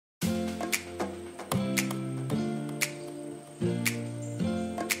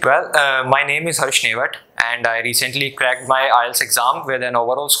Well, my name is Navet, and I recently cracked my IELTS exam with an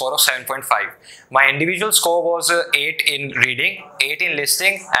overall score of 7.5. My individual score was 8 in reading, 8 in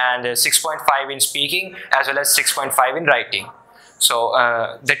listening, and 6.5 in speaking, as well as 6.5 in writing. So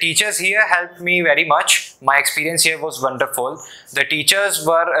the teachers here helped me very much. My experience here was wonderful. The teachers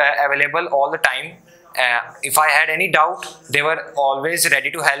were available all the time. If I had any doubt, they were always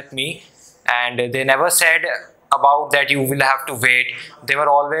ready to help me, and they never said about that you will have to wait. They were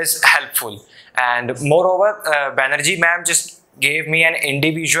always helpful. And moreover, Banerjee ma'am just gave me an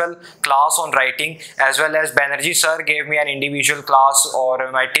individual class on writing, as well as Banerjee sir gave me an individual class or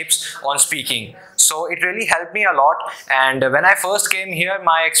my tips on speaking. So it really helped me a lot. And when I first came here,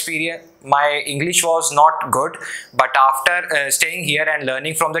 my English was not good, but after staying here and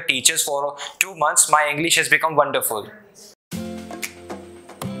learning from the teachers for 2 months, my English has become wonderful.